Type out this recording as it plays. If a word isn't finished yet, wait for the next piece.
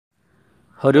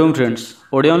Hariom friends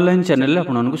Odia online channel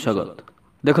आपको स्वागत।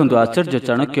 देखो आचार्य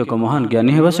चाणक्य एक महान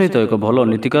ज्ञानी होगा सहित एक भल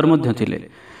नीतिकार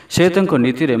से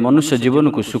नीति रे मनुष्य जीवन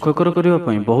को सुखकर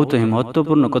करने बहुत ही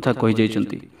महत्वपूर्ण कथा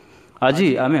कही। आज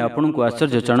आम आपण को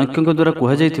आचार्य चाणक्य द्वारा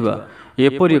कहुआ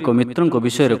एपरी एक मित्र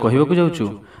विषय कहवाक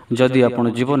जाऊँ। जदि आप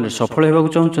जीवन में सफल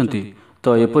होगा चाहते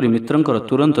तो एपरी मित्र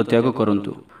तुरंत त्याग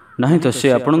करूँ ना तो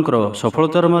से आपणकर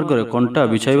सफलतार मार्ग में कंटा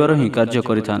बिछाइबार ही कार्य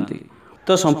करिथांती।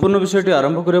 तो संपूर्ण विषयटी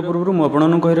आरंभ करने पूर्व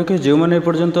मुझे कही रखे जो मैंने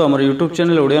एपर्यंत आम यूट्यूब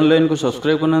चैनल ओडिया ऑनलाइन को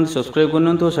सब्सक्राइब करना सब्सक्राइब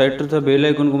करना और साइड रे बेल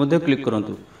आइकन को क्लिक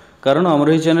करूँ कारण आम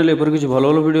यह चैनल एपर किसी भल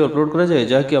भल वीडियो अपलोड कराए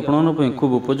जहाँकि आपंप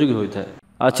खूब उपयोगी होता है।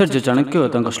 आचार्य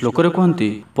चाणक्य श्लोक कहते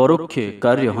परोक्षे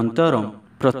कार्य हंतारम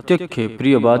प्रत्यक्षे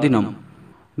प्रियवादिनम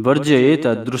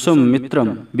वर्जयेता दृशम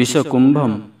मित्रम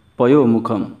विषकुंभम पयो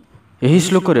मुखम। यही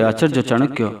श्लोक आचार्य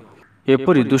चाणक्य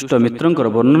एपरी दुष्ट मित्रंकर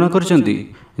वर्णना करछंती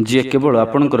जे केवल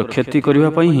आपणकर क्षति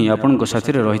करने ही आपण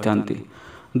साथी रही था।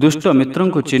 दुष्ट मित्र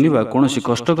को चिन्हवा कौन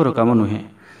कष्टकर काम नुहे।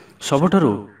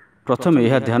 सबठारु प्रथम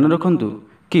यह ध्यान रखंतु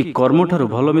कि कर्म ठारु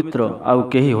भल मित्र आउ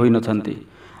केही होई नथांती।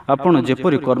 आपण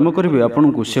जेपरी कर्म करिवे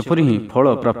आपणकु सेपरी ही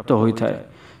फल प्राप्त होइथाय।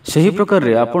 सही प्रकार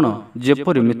रे आपण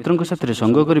जेपरी मित्रंक साथी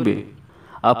संग करिवे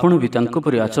आपण भी तांको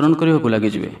परि आचरण करिवाकु लागि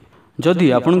जिवे।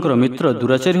 जदि आपणकर मित्र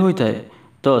दुराचारी होइथाय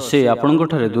तो से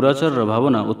आपणठारे दुराचार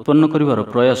भावना उत्पन्न करिवार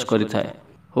प्रयास करिथाय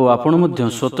और आपण मध्य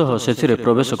स्वतः सेथिरे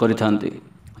प्रवेश करिथांती।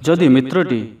 जदि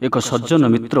मित्रटी एक सज्जन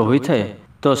मित्र होइथाय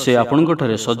तो से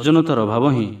आपणठारे सज्जनतार भाव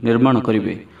ही निर्माण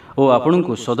करिवे और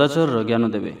आपणकु सदाचार ज्ञान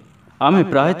देवे। आमे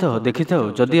प्रायतः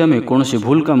देखिथाउ जदि आमे कोनोसी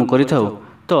भूल काम करिथाउ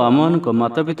तो आमक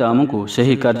माता पिता आमको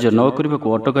सही कार्य न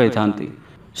करबाकु अटकाई थांती।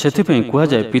 सेथिपई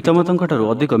कुहाजाए पितामातांठारु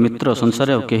अधिक मित्र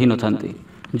संसार केही नथांती।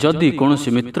 जदि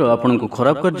कौनसी मित्र आपण को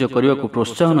खराब कार्य करने को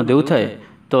प्रोत्साहन देउथाए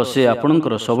तो से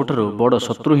आपणकर सबठारु बड़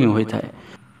शत्रु ही होइथाए।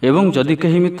 एवं जदि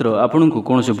कही मित्र आपण को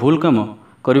कौनसी भूल काम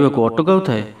करने को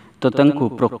अटकाउथाए तो तांको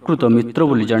प्रकृत मित्र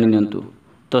बोली जानि नियंतु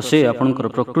तो से आपणकर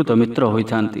प्रकृत मित्र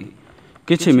होइथांती।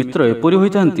 किछि मित्र एपरि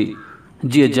होइथांती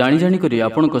जी जानी जानी करी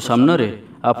आपणक सामने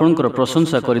आपणकर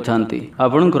प्रशंसा करिथांती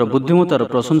आपणकर बुद्धिमतार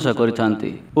प्रशंसा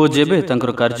करिथांती और जेबे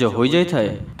तांकर कार्य होई जाय थाए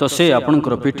तो से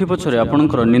आपणकर पिठी पछरे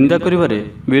आपणकर निंदा करिवारे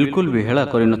बिल्कुल भी हेला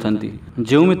करि नथांती।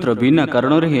 जो मित्र बिना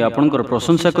कारण रे ही आपणकर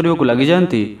प्रशंसा करिवाकु लागि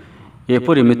जांती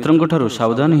एपरि मित्रंक ठारु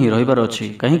सावधान ही रहिबार अछि।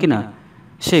 काहेकि ना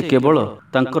से केवल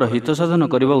तांकर हित साधन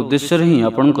करिवा उद्देश्य रे ही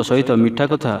आपणक सहित मिठा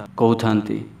कथा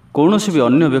कहउथांती। कौनसी भी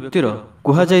अन्य व्यक्तिर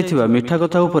कुहा जाइथिबा मिठा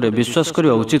कथा उपरे विश्वास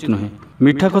करवा उचित नुहे।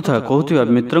 मिठा कथा कहउथिबा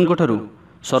मित्रंक ठारु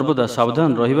सर्वदा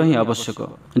सावधान रहिबा ही आवश्यक।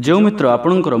 जो मित्र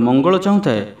आपणकर मंगल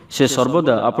चाहुथाए से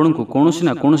सर्वदा आपणकु कौनसी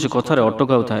ना कौनसी कथारे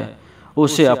अटकाउथाए और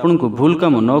से आपणकु भूल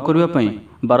काम न करिवा पई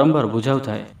बारंबार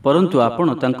बुझाउथाए परंतु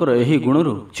आपण तांकर एही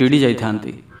गुणरु चिड़ी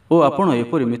जाइथांती और आपण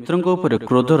एपरि मित्रंक उपरे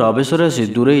क्रोधर आवेशरे आसी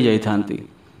दूरेई जाइथांती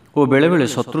और बेले बेले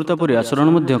शत्रुता परि आचरण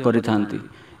मध्य करिथांती।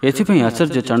 एथिपई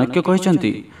आचार्य चाणक्य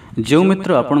कहते जो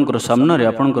मित्र आपणकर सामने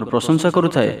आपणकर प्रशंसा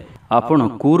करुथाए आपण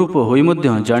कुरूप होई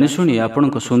मध्य जानिशुणी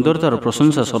आपणक सुंदरतार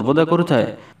प्रशंसा सर्वदा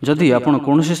करुथाए। जदि आपण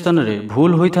कौनसी स्थान में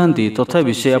भूल होइथांती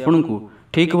तथापि से आपणकु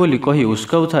ठीक बोली कही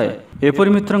उस्काउथाए एपरि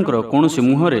मित्रंकर कौनसी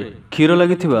मुहरे क्षीर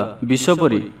लागिथिबा विष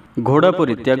परि घोड़ा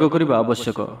परि त्याग करिबा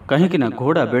आवश्यक। काहेकि ना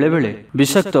घोड़ा बेले बेले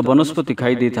विषाक्त वनस्पति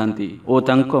खाई देइथांती और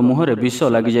तांको मुहरे विष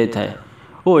लागि जाइथाए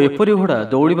और एपरी घोड़ा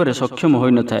दौड़बारे सक्षम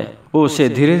होई न थाए और से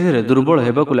धीरे धीरे दुर्बल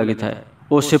हेबाकु लागि थाए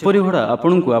और सेपरी घोड़ा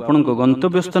आपणकु आपणक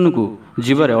गंतव्य स्थान को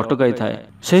जीवारे अटकाई थाए।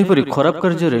 सेहीपरि खराब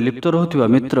कार्य लिप्त रहुथिबा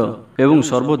मित्र एवं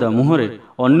सर्वदा मुहरे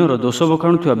अन्यर दोष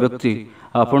बखाणुथिबा व्यक्ति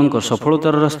आपणक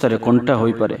सफलतार रास्तार कंटा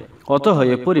होई पारे। अतः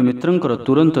एपरी मित्रंकर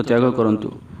तुरंत त्याग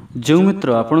करंतु। जो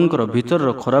मित्र आपणकर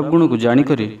भीतर खराब गुण को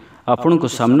जानिकरी आपणक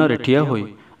सामने ठिया होई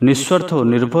निस्वार्थ और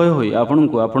निर्भय होई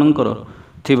आपणकु आपणकर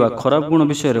थिबा खराब गुण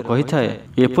विषय कही थाए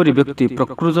एपरी व्यक्ति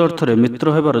प्रकृत अर्थ में मित्र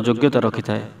होबार योग्यता रखि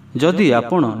थाए। जदि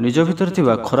आपण निज भीतर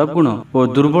थिबा खराब गुण और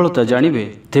दुर्बलता जानिबे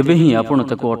तेबे ही आपण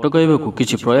ताको अटकाइबाकू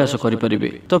किछि प्रयास करि परिबे।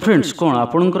 तो फ्रेंड्स कोन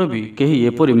आपणकर भी केही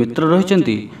एपरी मित्र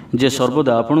रहिचंती जे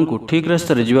सर्वदा आपणकू ठीक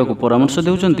रास्ता रे जीवाकू परामर्श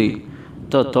देउचंती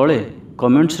तो तळे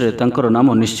कमेंट्स रे तांकर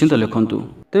नाम निश्चिंत लिखंतु।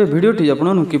 तेबे भिडियोटी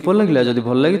आपननु किपर लागिला जदि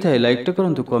भल लागि थाए लाइक टे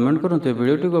करंतु कमेंट करंतु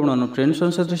भिडियोटी को आपन फ्रेंड्स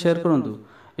सहित शेयर करंतु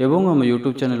एवं हम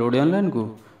यूट्यूब चैनल ओडिया ऑनलाइन को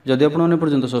जदि आपने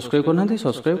पर्यंत सब्सक्राइब करना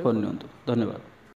सब्सक्राइब करनी। धन्यवाद।